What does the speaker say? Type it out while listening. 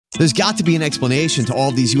There's got to be an explanation to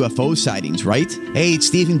all these UFO sightings, right? Hey, it's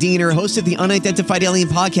Stephen Diener, host of the Unidentified Alien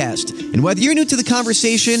Podcast. And whether you're new to the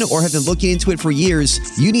conversation or have been looking into it for years,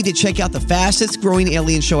 you need to check out the fastest growing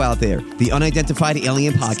alien show out there, the Unidentified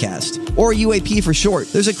Alien Podcast, or UAP for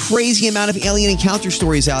short. There's a crazy amount of alien encounter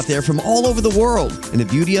stories out there from all over the world. And the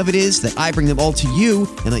beauty of it is that I bring them all to you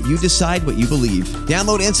and let you decide what you believe.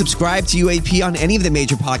 Download and subscribe to UAP on any of the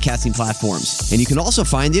major podcasting platforms. And you can also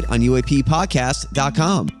find it on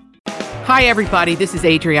UAPpodcast.com. Hi, everybody. This is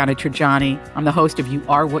Adriana Trajani. I'm the host of You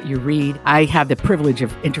Are What You Read. I have the privilege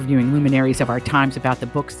of interviewing luminaries of our times about the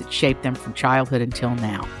books that shaped them from childhood until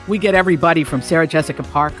now. We get everybody from Sarah Jessica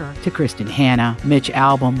Parker to Kristen Hanna, Mitch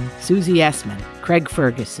Albom, Susie Essman, Craig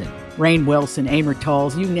Ferguson, Rainn Wilson, Amor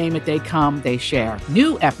Tolls, you name it, they come, they share.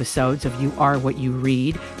 New episodes of You Are What You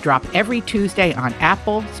Read drop every Tuesday on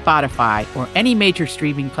Apple, Spotify, or any major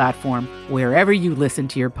streaming platform wherever you listen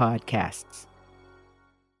to your podcasts.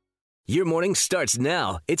 Your morning starts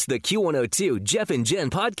now. It's the Q102 Jeff and Jen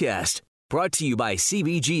podcast, brought to you by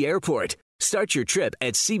CBG Airport. Start your trip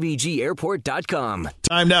at CBGAirport.com.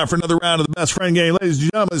 Time now for another round of the best friend game. Ladies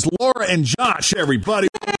and gentlemen, it's Laura and Josh, everybody.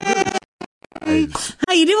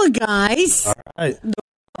 How you doing, guys? All right.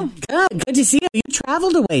 Good to see you. You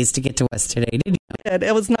traveled a ways to get to us today, didn't you?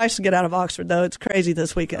 It was nice to get out of Oxford, though. It's crazy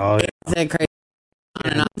this weekend. Oh, yeah. Is that crazy?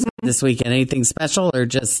 On and off this weekend, anything special or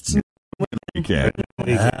just... Weekend.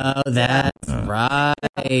 Oh, that's right.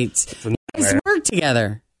 You guys work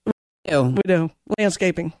together. We do.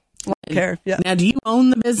 Landscaping. Lawn care. Yeah. Now, do you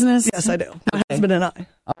own the business? Yes, I do. My husband and I.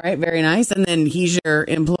 All right, very nice. And then he's your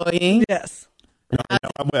employee? Yes.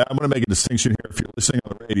 I'm going to make a distinction here. If you're listening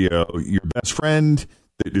on the radio, your best friend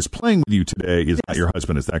that is playing with you today is not your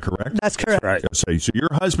husband. Is that correct? That's correct. Right. So your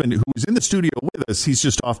husband, who is in the studio with us, he's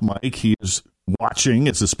just off mic. He is watching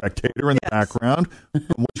as a spectator in the background.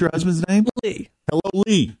 What's your husband's name? Lee. Hello,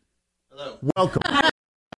 Lee. Hello. Welcome.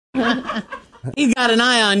 He's got an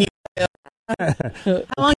eye on you. How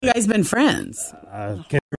long have you guys been friends?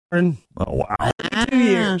 Kindergarten. Oh, wow. 2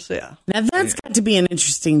 years, yeah. Now, that's got to be an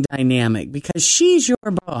interesting dynamic because she's your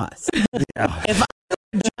boss. Yeah. If I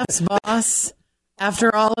were Jeff's boss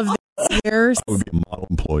after all of these years, I would be a model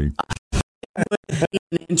employee. it would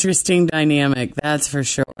be an interesting dynamic, that's for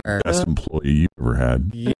sure. Best employee you've ever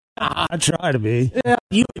had. Yeah, I try to be. Yeah.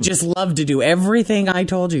 You would just love to do everything I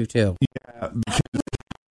told you to. Yeah, because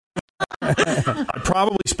I'd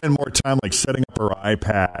probably spend more time like setting up her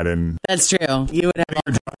iPad and that's true. You would have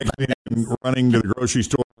and running to the grocery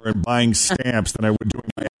store and buying stamps than I would doing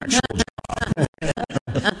my actual job.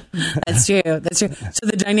 That's true. That's true. So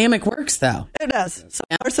the dynamic works, though. It does. So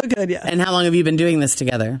far, so good, yeah. And how long have you been doing this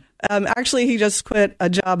together? Actually, he just quit a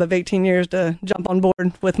job of 18 years to jump on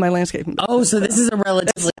board with my landscaping business. Oh, so this is a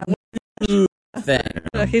relatively new thing.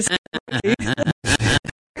 He's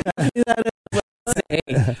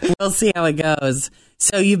We'll see how it goes.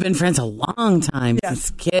 So you've been friends a long time,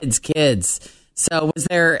 yes. since kids. So was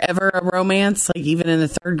there ever a romance, like even in the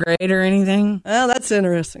third grade or anything? Well, that's an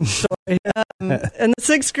interesting story. In the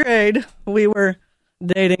sixth grade, we were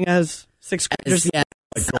dating as sixth graders. Yeah.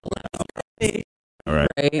 All right.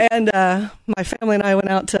 And my family and I went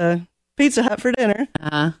out to Pizza Hut for dinner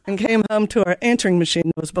and came home to our answering machine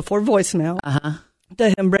that was before voicemail.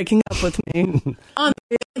 To him breaking up with me. On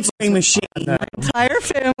the answering machine. My entire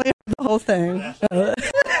family, the whole thing. What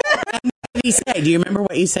did he say? Do you remember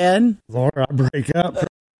what you said? Laura, I break up.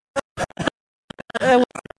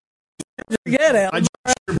 Forget it. I just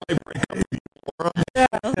I break up with you, Laura.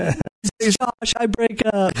 Yeah. Josh, I break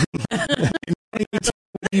up. We didn't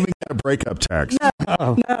even get a breakup text.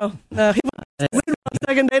 No. We were on a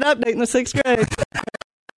second date update in the sixth grade.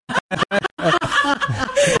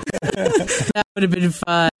 That would have been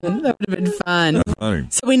fun. Funny.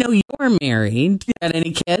 So we know you're married. You got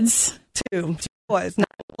any kids? Two boys, 9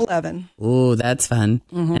 and 11. Oh, that's fun.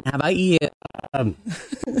 Mm-hmm. And how about you?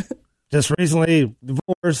 Just recently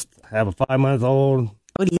divorced. Have a 5-month-old.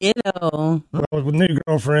 Oh, ditto. With a new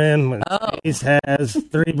girlfriend. Oh. He has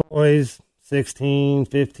 3 boys, 16,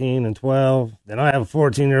 15, and 12. Then I have a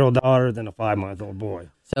 14-year-old daughter, then a 5-month-old boy.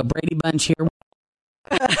 So Brady Bunch here.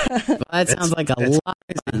 Well, that sounds like a lot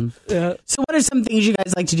of fun. Yeah. So what are some things you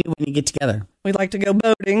guys like to do when you get together? We like to go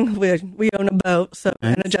boating. We own a boat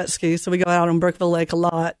and a jet ski, so we go out on Brookville Lake a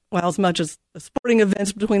lot. Well, as much as the sporting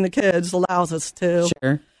events between the kids allows us to.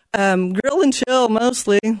 Sure. Grill and chill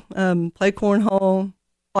mostly. Play cornhole,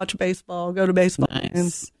 watch baseball, go to baseball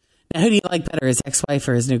games. Now, who do you like better, his ex-wife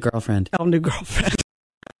or his new girlfriend? Oh, new girlfriend.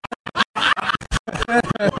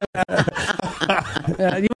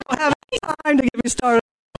 Yeah, you don't have any time to get me started.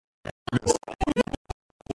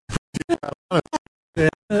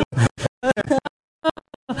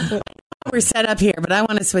 We're set up here, but I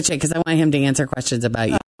want to switch it because I want him to answer questions about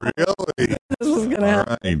you. Really? This was going to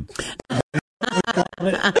happen.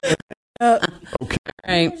 Right. Okay. All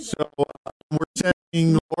right. So we're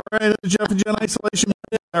sending Laura into the Jeff and Jen isolation.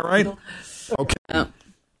 Is that right? Okay.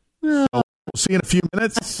 So we'll see you in a few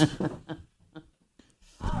minutes.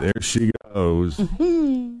 There she goes.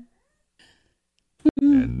 And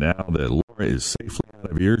now that Laura is safely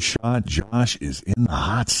out of earshot, Josh is in the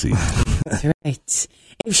hot seat. That's right.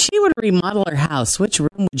 If she were to remodel her house, which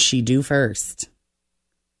room would she do first?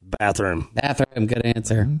 Bathroom. Bathroom. Good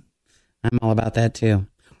answer. I'm all about that too.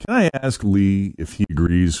 Can I ask Lee if he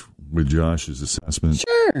agrees with Josh's assessment?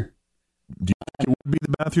 Sure. Do you think it would be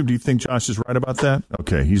the bathroom? Do you think Josh is right about that?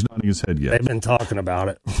 Okay, he's nodding his head yes. They've been talking about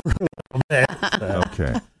it.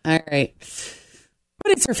 Okay. All right.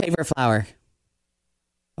 What is her favorite flower?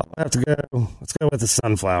 I'll have to go. Let's go with the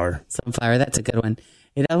sunflower. Sunflower. That's a good one.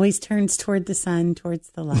 It always turns toward the sun, towards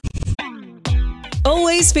the light.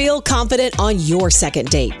 Always feel confident on your second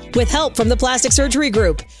date. With help from the Plastic Surgery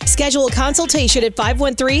Group. Schedule a consultation at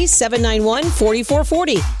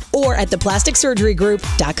 513-791-4440 or at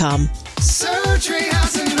theplasticsurgerygroup.com. Surgery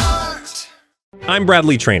has an art. I'm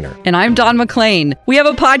Bradley Trainer. And I'm Don McClain. We have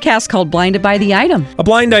a podcast called Blinded by the Item. A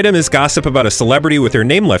blind item is gossip about a celebrity with their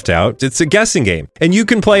name left out. It's a guessing game, and you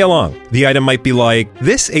can play along. The item might be like,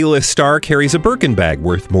 this A-list star carries a Birkin bag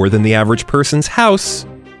worth more than the average person's house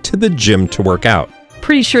to the gym to work out.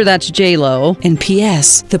 Pretty sure that's J-Lo. And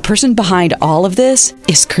P.S. the person behind all of this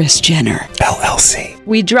is Kris Jenner, LLC.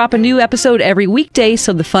 We drop a new episode every weekday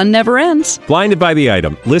so the fun never ends. Blinded by the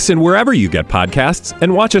Item. Listen wherever you get podcasts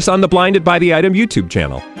and watch us on the Blinded by the Item YouTube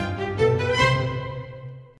channel.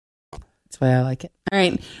 That's why I like it. All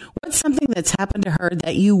right. What's something that's happened to her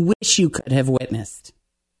that you wish you could have witnessed?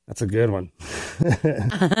 That's a good one.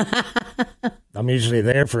 I'm usually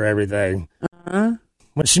there for everything. Uh-huh.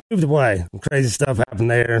 When she moved away, crazy stuff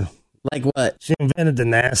happened there. Like what? She invented the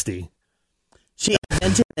nasty. She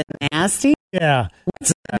invented the nasty? Yeah.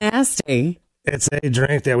 What's nasty? It's a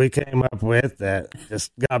drink that we came up with that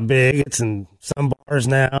just got big. It's in some bars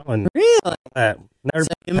now. And really? Never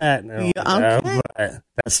been that. No, but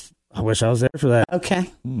that's, I wish I was there for that.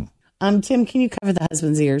 Okay. Tim, can you cover the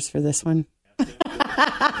husband's ears for this one?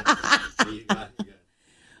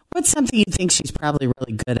 What's something you think she's probably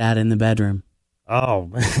really good at in the bedroom? Oh.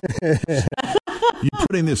 You're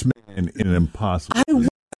putting this man in an impossible I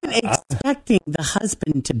wasn't expecting the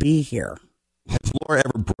husband to be here. Has Laura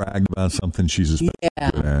ever bragged about something she's especially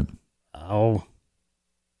good at? Oh.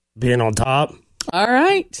 Being on top. All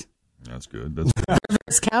right. That's good. That's good.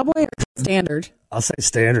 Reverse cowboy or standard? I'll say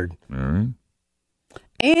standard. All right.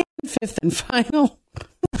 And fifth and final.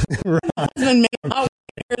 Husband may not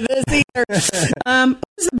hear this either. Who's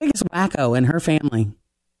the biggest wacko in her family?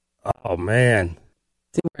 Oh, man.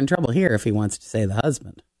 See, we're in trouble here if he wants to say the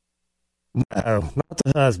husband. No, not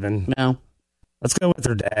the husband. No. Let's go with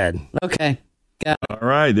her dad. Okay. Got it. All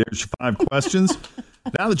right, there's your 5 questions.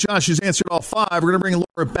 Now that Josh has answered all 5, we're going to bring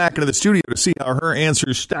Laura back into the studio to see how her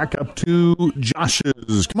answers stack up to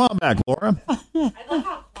Josh's. Come on back, Laura. I love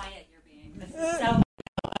how quiet you're being. This is so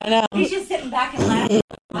I know. He's just sitting back and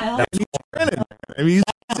laughing. He's grinning. I mean,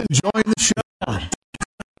 he's enjoying the show. I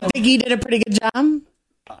think he did a pretty good job.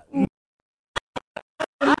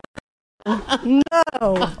 No.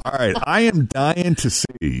 All right, I am dying to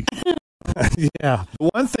see. Yeah. The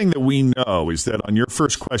one thing that we know is that on your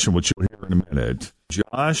first question, which you'll hear in a minute,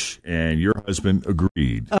 Josh and your husband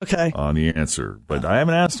agreed on the answer. But I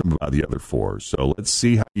haven't asked him about the other 4, so let's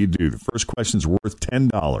see how you do. The first question's worth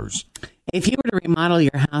 $10. If you were to remodel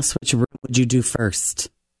your house, which room would you do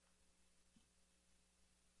first?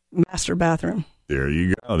 Master bathroom. There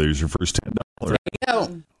you go. There's your first $10. There you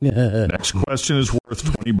go. Next question is worth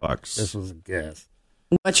 $20. This was a guess.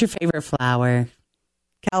 What's your favorite flower?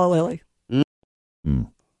 Calla lily.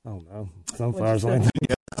 Mm. Oh, no. Sunflowers only.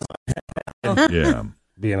 Yeah.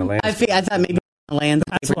 Being a landscape. I thought maybe a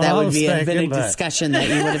landscaper. That would be a big but discussion that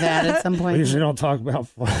you would have had at some point. We usually don't talk about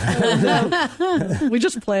flowers. We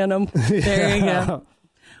just plan them. There you go.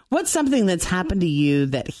 What's something that's happened to you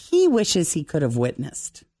that he wishes he could have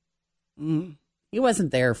witnessed? He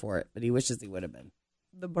wasn't there for it, but he wishes he would have been.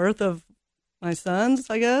 The birth of my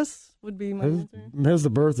sons, I guess, would be my answer. There's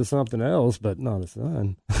the birth of something else, but not a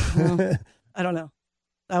son. I don't know.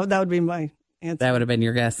 That would be my answer. That would have been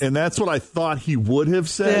your guess. And that's what I thought he would have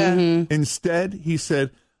said. Yeah. Instead, he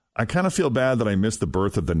said, I kind of feel bad that I missed the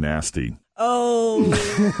birth of the nasty. Oh,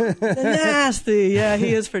 the nasty. Yeah,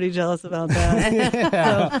 he is pretty jealous about that.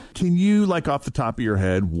 So, can you, like off the top of your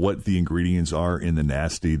head, what the ingredients are in the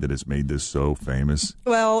nasty that has made this so famous?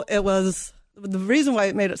 well, it was the reason why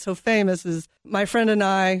it made it so famous is my friend and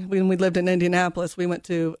I, when we lived in Indianapolis, we went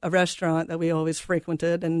to a restaurant that we always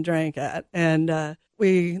frequented and drank at. And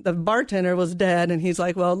the bartender was dead. And he's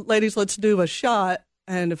like, well, ladies, let's do a shot.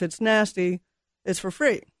 And if it's nasty, it's for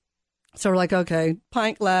free. So we're like, okay,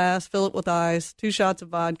 pint glass, fill it with ice, 2 shots of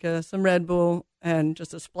vodka, some Red Bull, and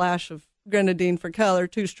just a splash of grenadine for color,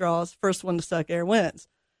 2 straws. First one to suck air wins.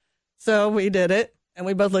 So we did it, and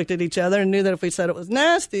we both looked at each other and knew that if we said it was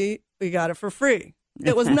nasty, we got it for free.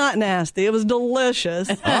 It was not nasty. It was delicious.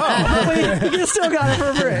 But we still got it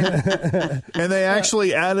for free. And they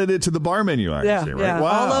actually added it to the bar menu, actually, right? Yeah,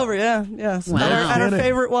 Wow. all over, yeah. Wow. At our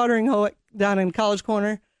favorite watering hole down in College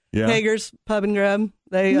Corner, Hager's Pub and Grub.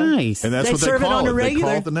 They, nice. And that's they what they serve call it on a it. regular.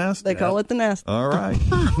 They call it the nasty. They call it the nasty. All right.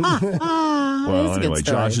 Well, anyway,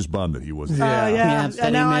 Josh is bummed that he wasn't there. Yeah.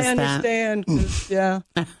 And now I understand. 'Cause,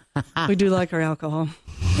 we do like our alcohol.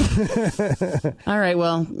 All right.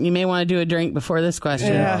 Well, you may want to do a drink before this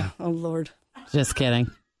question. Yeah. Oh, Lord. Just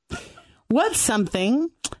kidding. What's something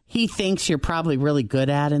he thinks you're probably really good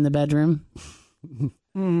at in the bedroom?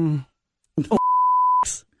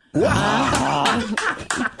 That's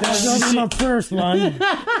not my first one.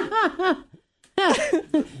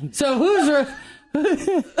 So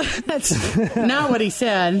that's not what he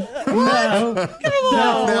said. No,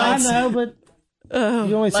 I know, but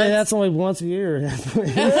you only say that's only once a year.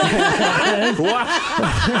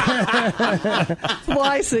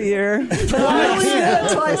 Twice a year.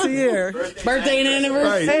 Twice a year. Birthday and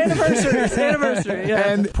anniversary. Right. Anniversary. Yeah.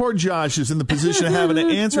 And poor Josh is in the position of having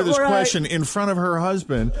to answer this question in front of her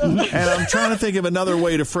husband. And I'm trying to think of another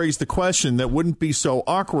way to phrase the question that wouldn't be so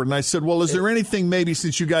awkward. And I said, well, is there anything maybe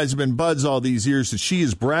since you guys have been buds all these years that she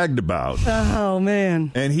has bragged about? Oh,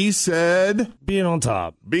 man. And he said, being on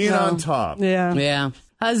top. Being on top. Yeah.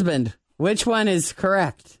 Husband, which one is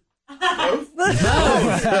correct? He's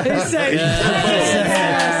saying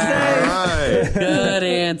Good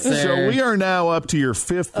answer. So we are now up to your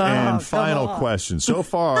 5th and final question. So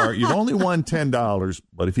far, you've only won $10,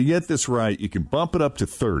 but if you get this right, you can bump it up to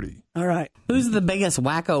 $30. All right. Who's the biggest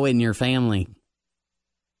wacko in your family?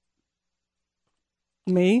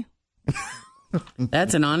 Me.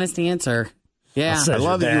 That's an honest anscer. Yeah. I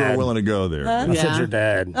love that you were willing to go there. I said your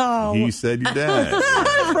dad. Oh. He said your dad.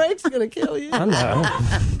 Frank's going to kill you. I know.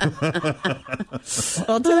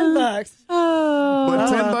 Well, $10. But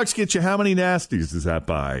 $10 gets you how many nasties does that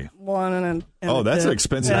buy? One and that's an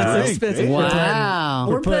expensive drink. Expensive. Wow.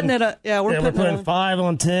 We're putting it up. Yeah, we're putting 5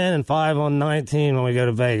 on 10 and 5 on 19 when we go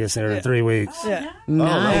to Vegas in 3 weeks. Yeah.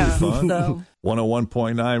 Nice. That'll be fun. So,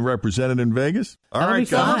 101.9 represented in Vegas. All right,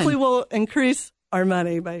 so hopefully we'll increase our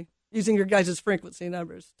money by using your guys' frequency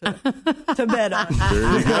numbers to bet on.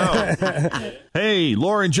 There you go. Hey,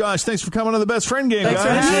 Laura and Josh, thanks for coming on the Best Friend Game, guys.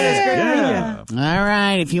 Yeah. All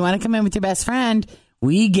right. If you want to come in with your best friend,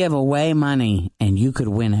 we give away money, and you could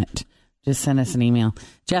win it. Just send us an email.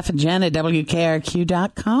 Jeff and Jen at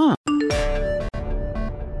WKRQ.com.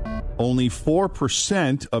 Only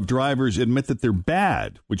 4% of drivers admit that they're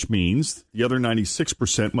bad, which means the other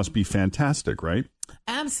 96% must be fantastic, right?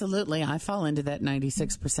 Absolutely. I fall into that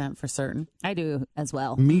 96% for certain. I do as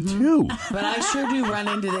well. Me too. But I sure do run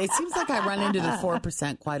into it seems like I run into the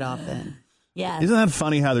 4% quite often. Yeah. Isn't that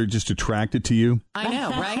funny how they're just attracted to you? I know,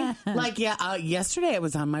 right? Like, yesterday I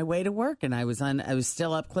was on my way to work and I was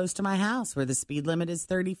still up close to my house where the speed limit is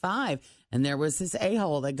 35. And there was this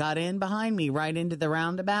a-hole that got in behind me right into the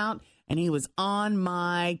roundabout and he was on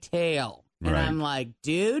my tail. And Right. I'm like,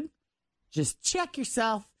 dude, just check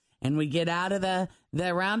yourself. And we get out of the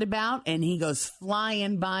roundabout and he goes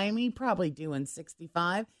flying by me, probably doing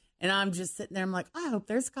 65. And I'm just sitting there. I'm like, I hope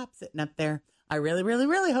there's a cop sitting up there. I really, really,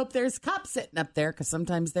 really hope there's a cop sitting up there because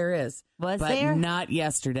sometimes there is. Was but there? Not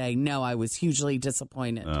yesterday. No, I was hugely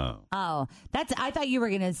disappointed. Oh, I thought you were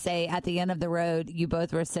going to say at the end of the road, you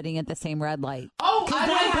both were sitting at the same red light.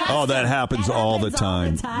 Oh, that happens all the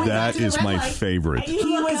time. That is my favorite. He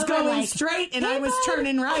was going straight and I was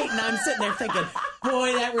turning right and I'm sitting there thinking,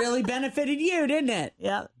 boy, that really benefited you, didn't it?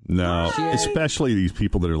 Yeah. No, especially these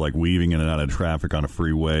people that are like weaving in and out of traffic on a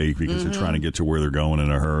freeway because they're trying to get to where they're going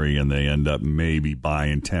in a hurry and they end up maybe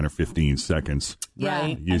buying 10 or 15 seconds. Yeah.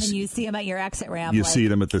 Right. And then you see them at your exit ramp. You see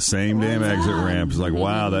them at the same damn exit ramp. It's like,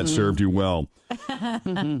 wow, that served you well.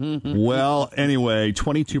 Well, anyway,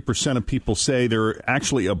 22% of people say they're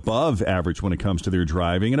actually above average when it comes to their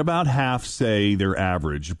driving, and about half say they're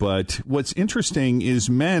average. But what's interesting is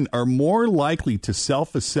men are more likely to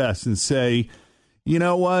self-assess and say, you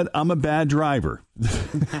know what? I'm a bad driver.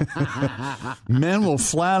 Men will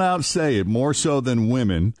flat out say it more so than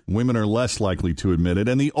women. Women are less likely to admit it.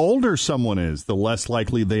 And the older someone is, the less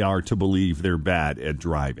likely they are to believe they're bad at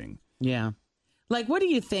driving. Yeah. Like, what do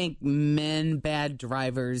you think bad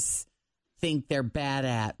drivers think they're bad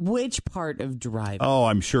at? Which part of driving? Oh,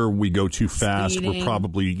 I'm sure we go too fast. Speeding.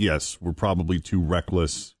 We're probably too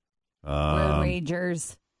reckless. Road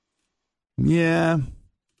ragers. Yeah.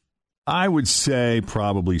 I would say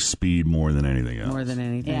probably speed more than anything else. More than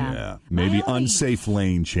anything. Yeah. Maybe unsafe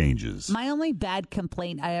lane changes. My only bad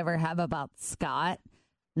complaint I ever have about Scott,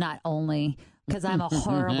 not only because I'm a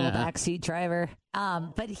horrible backseat driver,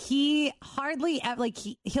 but he hardly,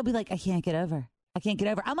 he'll be like, I can't get over.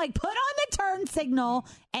 I'm like, put on the turn signal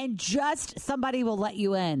and just somebody will let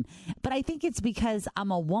you in. But I think it's because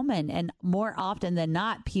I'm a woman, and more often than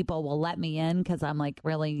not, people will let me in because I'm like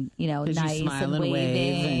really, nice and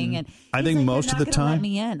waving. And I think most of the time, let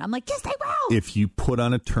me in. I'm like, yes, they will. If you put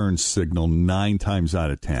on a turn signal 9 times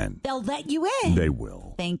out of 10, they'll let you in. They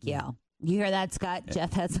will. Thank you. You hear that, Scott? Yeah.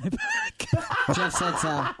 Jeff has my back. Jeff said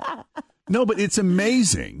so. No, but it's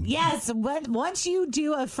amazing. Yes, once you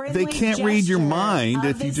do a friendly they can't read your mind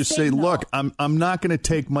if you just say, look, I'm not going to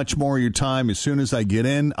take much more of your time. As soon as I get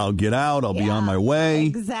in, I'll get out. I'll be on my way.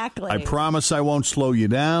 Exactly. I promise I won't slow you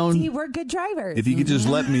down. See, we're good drivers. If you could just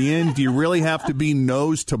let me in, do you really have to be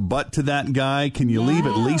nose to butt to that guy? Can you leave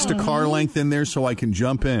at least a car length in there so I can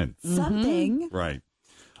jump in? Something. Right.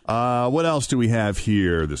 What else do we have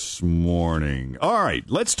here this morning? All right,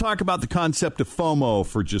 let's talk about the concept of FOMO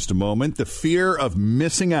for just a moment, the fear of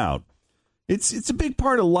missing out. It's a big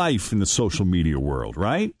part of life in the social media world,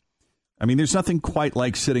 right? I mean, there's nothing quite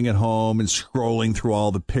like sitting at home and scrolling through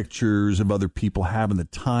all the pictures of other people having the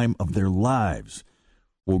time of their lives.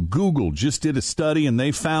 Well, Google just did a study, and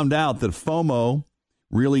they found out that FOMO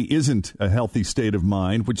really isn't a healthy state of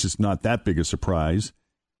mind, which is not that big a surprise.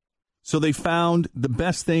 So they found the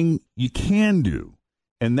best thing you can do,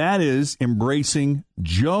 and that is embracing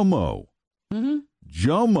JOMO. Mm-hmm.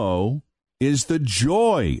 JOMO is the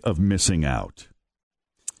joy of missing out.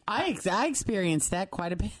 I experienced that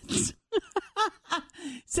quite a bit.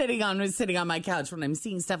 sitting on my couch when I'm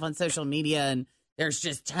seeing stuff on social media, and there's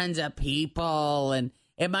just tons of people, and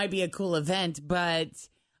it might be a cool event, but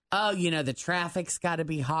the traffic's got to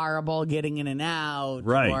be horrible getting in and out,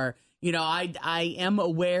 right? Or I am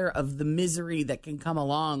aware of the misery that can come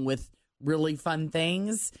along with really fun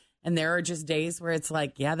things. And there are just days where it's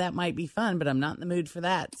like, yeah, that might be fun, but I'm not in the mood for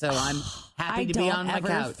that. So I'm happy to be on my couch. I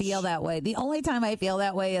don't ever feel that way. The only time I feel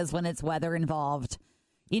that way is when it's weather involved.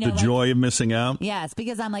 The joy of missing out? Yes,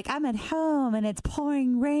 because I'm like, I'm at home and it's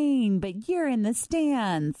pouring rain, but you're in the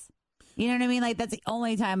stands. You know what I mean? Like, that's the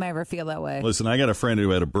only time I ever feel that way. Listen, I got a friend who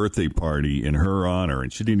had a birthday party in her honor,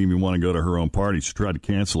 and she didn't even want to go to her own party. She tried to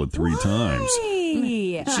cancel it 3 times.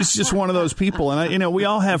 She's just one of those people. And, we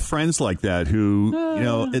all have friends like that who,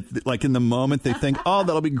 like in the moment, they think, oh,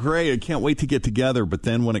 that'll be great. I can't wait to get together. But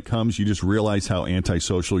then when it comes, you just realize how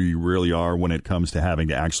antisocial you really are when it comes to having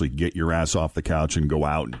to actually get your ass off the couch and go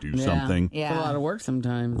out and do something. Yeah. It's a lot of work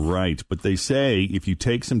sometimes. Right. But they say if you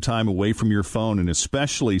take some time away from your phone, and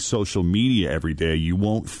especially social media every day, you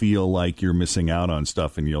won't feel like you're missing out on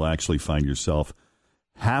stuff, and you'll actually find yourself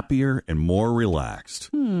happier and more relaxed.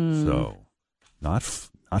 So not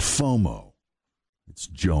FOMO, it's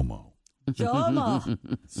JOMO. JOMO.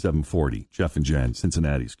 740, Jeff and Jen,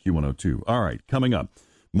 Cincinnati's Q102. All right, coming up,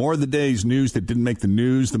 more of the day's news that didn't make the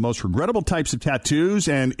news, the most regrettable types of tattoos,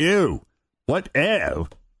 and ew. What? Ew.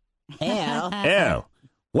 Ew.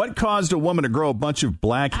 What caused a woman to grow a bunch of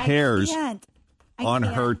black hairs on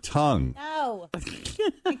her tongue? No. I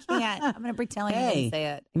can't. I'm going to pretend like I didn't say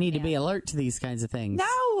it. You need to be alert to these kinds of things.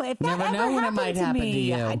 No, if that never ever know when it might happen to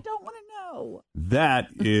you. I don't want to know. That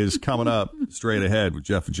is coming up straight ahead with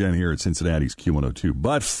Jeff and Jen here at Cincinnati's Q102.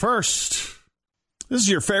 But first, this is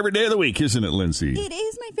your favorite day of the week, isn't it, Lindsay? It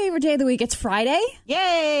is my favorite day of the week. It's Friday.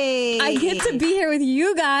 Yay! I get to be here with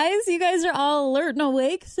you guys. You guys are all alert and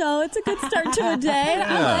awake, so it's a good start to a day. Yeah.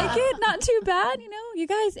 I like it. Not too bad. You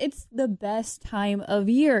guys, it's the best time of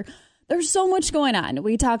year. There's so much going on.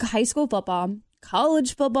 We talk high school football,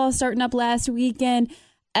 college football starting up last weekend.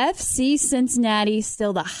 FC Cincinnati,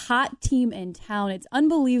 still the hot team in town. It's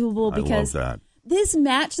unbelievable because I love that. This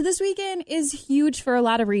match this weekend is huge for a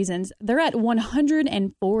lot of reasons. They're at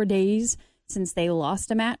 104 days since they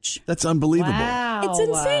lost a match. That's unbelievable. Wow. It's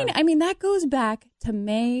insane. I mean, that goes back to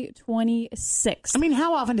May 26th. I mean,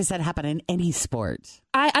 how often does that happen in any sport?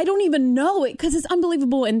 I don't even know it because it's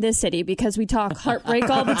unbelievable in this city because we talk heartbreak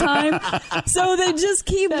all the time. So they just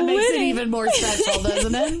keep winning. That makes it even more special,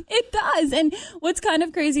 doesn't it? It does. And what's kind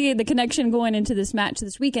of crazy, the connection going into this match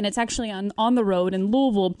this weekend, it's actually on the road in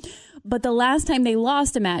Louisville. But the last time they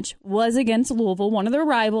lost a match was against Louisville, one of their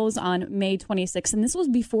rivals, on May 26th. And this was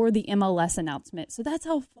before the MLS announcement. So that's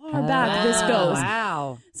how far back this goes.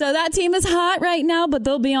 Wow. So that team is hot right now, but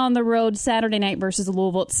they'll be on the road Saturday night versus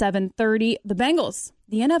Louisville at 7:30. The Bengals,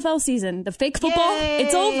 the NFL season, the fake football,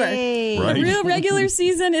 it's over. Right. The real regular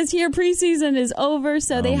season is here. Preseason is over.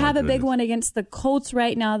 So they have a big one against the Colts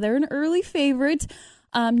right now. They're an early favorite.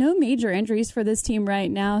 No major injuries for this team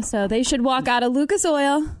right now, so they should walk out of Lucas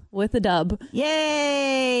Oil with a dub.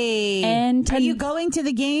 Yay! And are you going to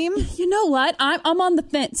the game? You know what? I'm on the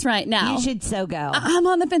fence right now. You should so go. I'm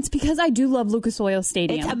on the fence because I do love Lucas Oil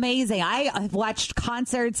Stadium. It's amazing. I've watched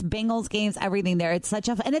concerts, Bengals games, everything there. It's such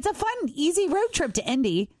a and it's a fun, easy road trip to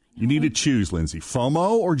Indy. You need to choose, Lindsay.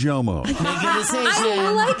 FOMO or JOMO? Make a decision.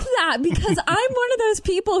 I like that because I'm one of those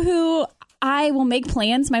people who I will make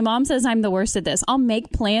plans. My mom says I'm the worst at this. I'll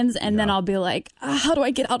make plans and then I'll be like, how do I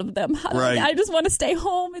get out of them? I just want to stay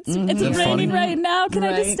home. It's raining right now. Can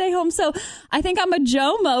I just stay home? So I think I'm a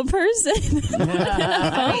JOMO person.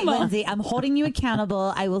 Right, Lindsay, I'm holding you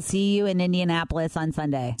accountable. I will see you in Indianapolis on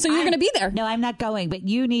Sunday. So you're going to be there? No, I'm not going, but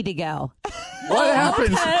you need to go. What happens?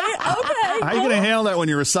 Okay. How are you going to handle that when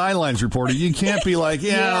you're a sidelines reporter? You can't be like, I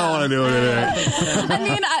don't want to do it today. I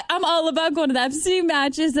mean, I'm all about going to the FC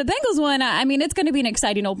matches. The Bengals one, I mean, it's going to be an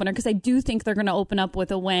exciting opener because I do think they're going to open up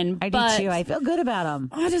with a win. I do too. I feel good about them.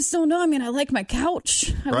 I just don't know. I mean, I like my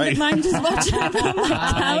couch. I wouldn't mind just watching it on my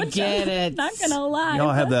couch. I get it. Not going to lie.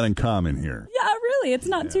 Y'all have that in common here. Yeah, really. It's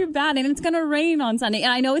not too bad. And it's going to rain on Sunday.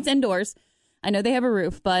 And I know it's indoors. I know they have a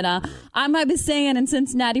roof, but I might be staying in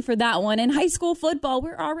Cincinnati for that one. In high school football,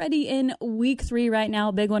 we're already in week 3 right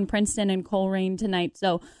now. Big one, Princeton and Coleraine tonight.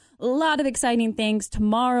 So a lot of exciting things.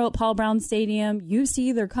 Tomorrow at Paul Brown Stadium,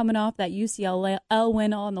 UC, they're coming off that UCLA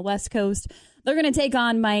win on the West Coast. They're going to take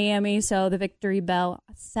on Miami, so the Victory Bell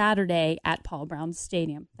Saturday at Paul Brown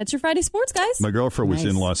Stadium. That's your Friday sports, guys. My girlfriend was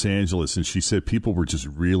in Los Angeles, and she said people were just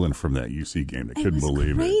reeling from that UC game. They couldn't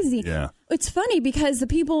believe crazy. it. Yeah. It's funny because the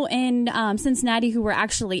people in Cincinnati who were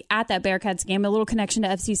actually at that Bearcats game, a little connection to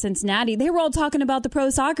FC Cincinnati, they were all talking about the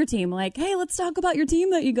pro soccer team. Like, hey, let's talk about your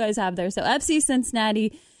team that you guys have there. So FC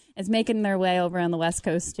Cincinnati is making their way over on the West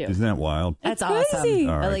Coast, too. Isn't that wild? That's crazy. Awesome.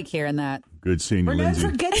 All I right. like hearing that. Good seeing you, We're known Lindsay.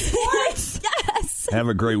 for good sports. Yes. Have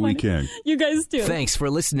a great weekend. You guys too. Thanks for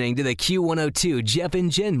listening to the Q102 Jeff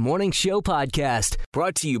and Jen Morning Show podcast,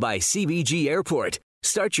 brought to you by CBG Airport.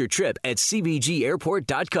 Start your trip at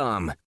CBGAirport.com.